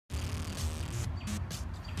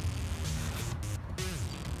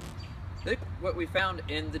Look what we found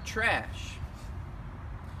in the trash.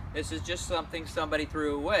 This is just something somebody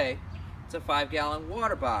threw away. It's a 5-gallon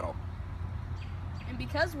water bottle. And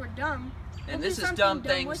because we're dumb, And this is Dumb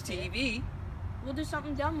Things TV. We'll do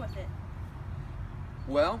something dumb with it.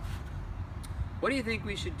 Well, what do you think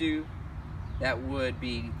we should do that would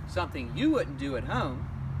be something you wouldn't do at home?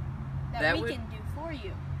 That we can do for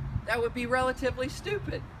you. That would be relatively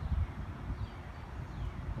stupid.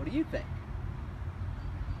 What do you think?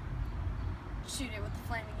 Shoot it with the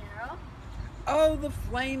flaming arrow. Oh, the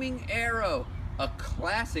flaming arrow. A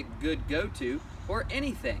classic good go-to for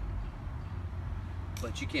anything.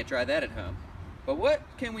 But you can't try that at home. But what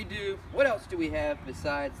can we do? What else do we have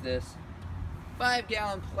besides this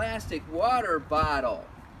 5-gallon plastic water bottle?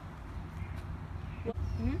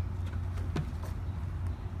 Hmm?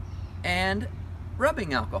 And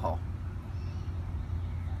rubbing alcohol.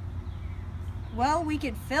 Well, we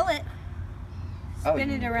could fill it, spin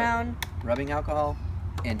it around. Rubbing alcohol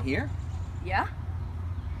in here? Yeah.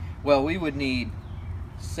 Well, we would need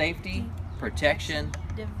safety protection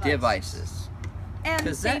devices. And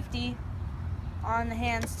 'Cause safety on the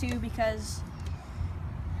hands too, because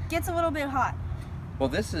it gets a little bit hot. Well,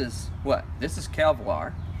 this is what? This is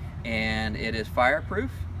Kevlar, and it is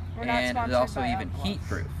fireproof, We're not and it's sponsored also by even Kevlar. heat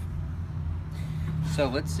proof. So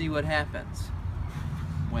let's see what happens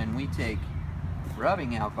when we take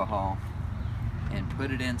rubbing alcohol and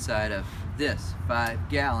put it inside of this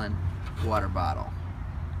 5-gallon water bottle.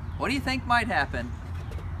 What do you think might happen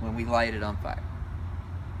when we light it on fire?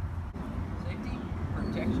 Safety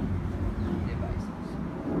protection devices.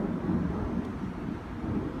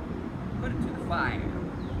 Put it to the fire.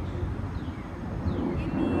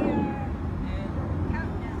 Give me And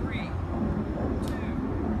countdown. 3, 2,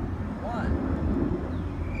 1.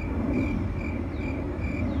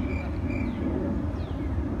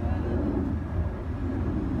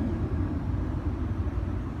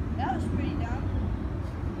 That was pretty dumb.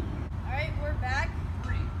 All right, we're back.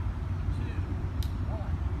 3, 2, 1.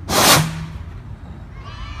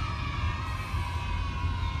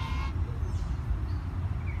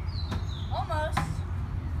 Almost.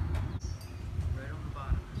 Right on the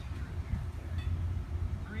bottom.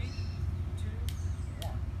 3, 2,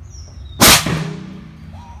 1.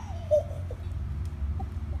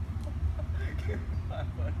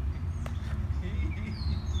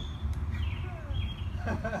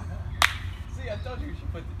 See, I told you we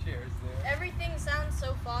should put the chairs there. Everything sounds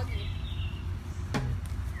so foggy. All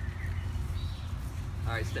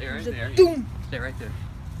right, stay right there. Boom. Stay right there.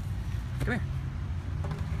 Come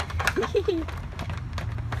here.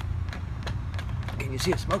 Can you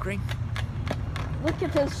see a smoke ring? Look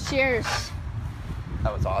at those chairs.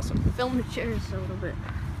 That was awesome. Film the chairs a little bit.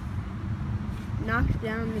 Knock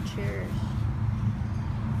down the chairs.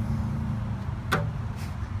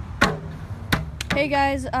 Hey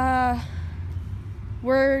guys,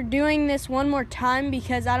 we're doing this one more time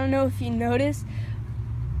because I don't know if you noticed,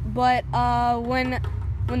 but when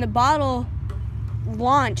the bottle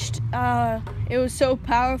launched, it was so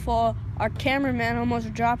powerful, our cameraman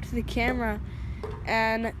almost dropped the camera,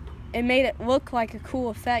 and it made it look like a cool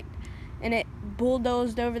effect, and it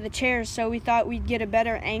bulldozed over the chairs, so we thought we'd get a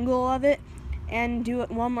better angle of it and do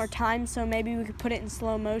it one more time, so maybe we could put it in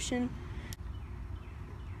slow motion.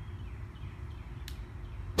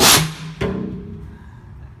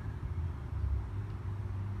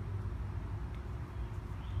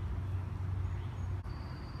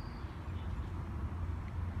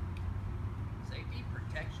 Safety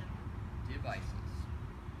protection devices.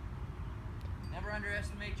 Never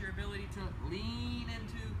underestimate your ability to lean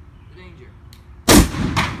into the danger.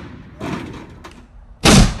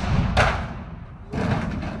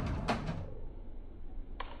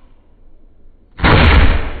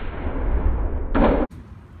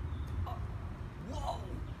 Whoa!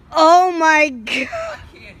 Oh my god! I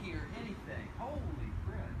can't hear anything. Holy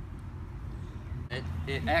crap.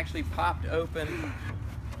 It actually popped open.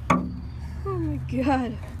 Oh my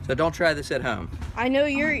god. So don't try this at home. I know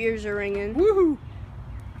your ears are ringing. Woohoo!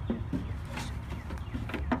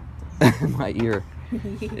 My ear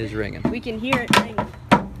is ringing. We can hear it ring.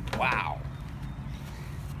 Wow.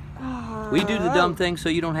 We do the dumb thing so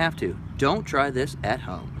you don't have to. Don't try this at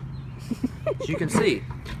home. As you can see,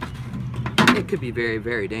 it could be very,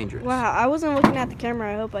 very dangerous. Wow, I wasn't looking at the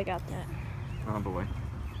camera. I hope I got that. Oh boy.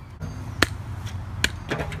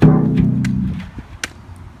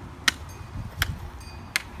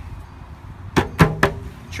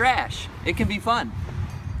 Trash. It can be fun.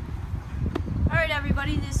 Alright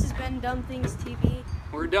everybody, this has been Dumb Things TV.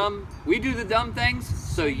 We're dumb. We do the dumb things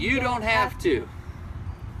so you don't have to.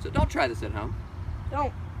 So don't try this at home.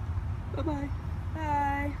 Don't. Bye-bye.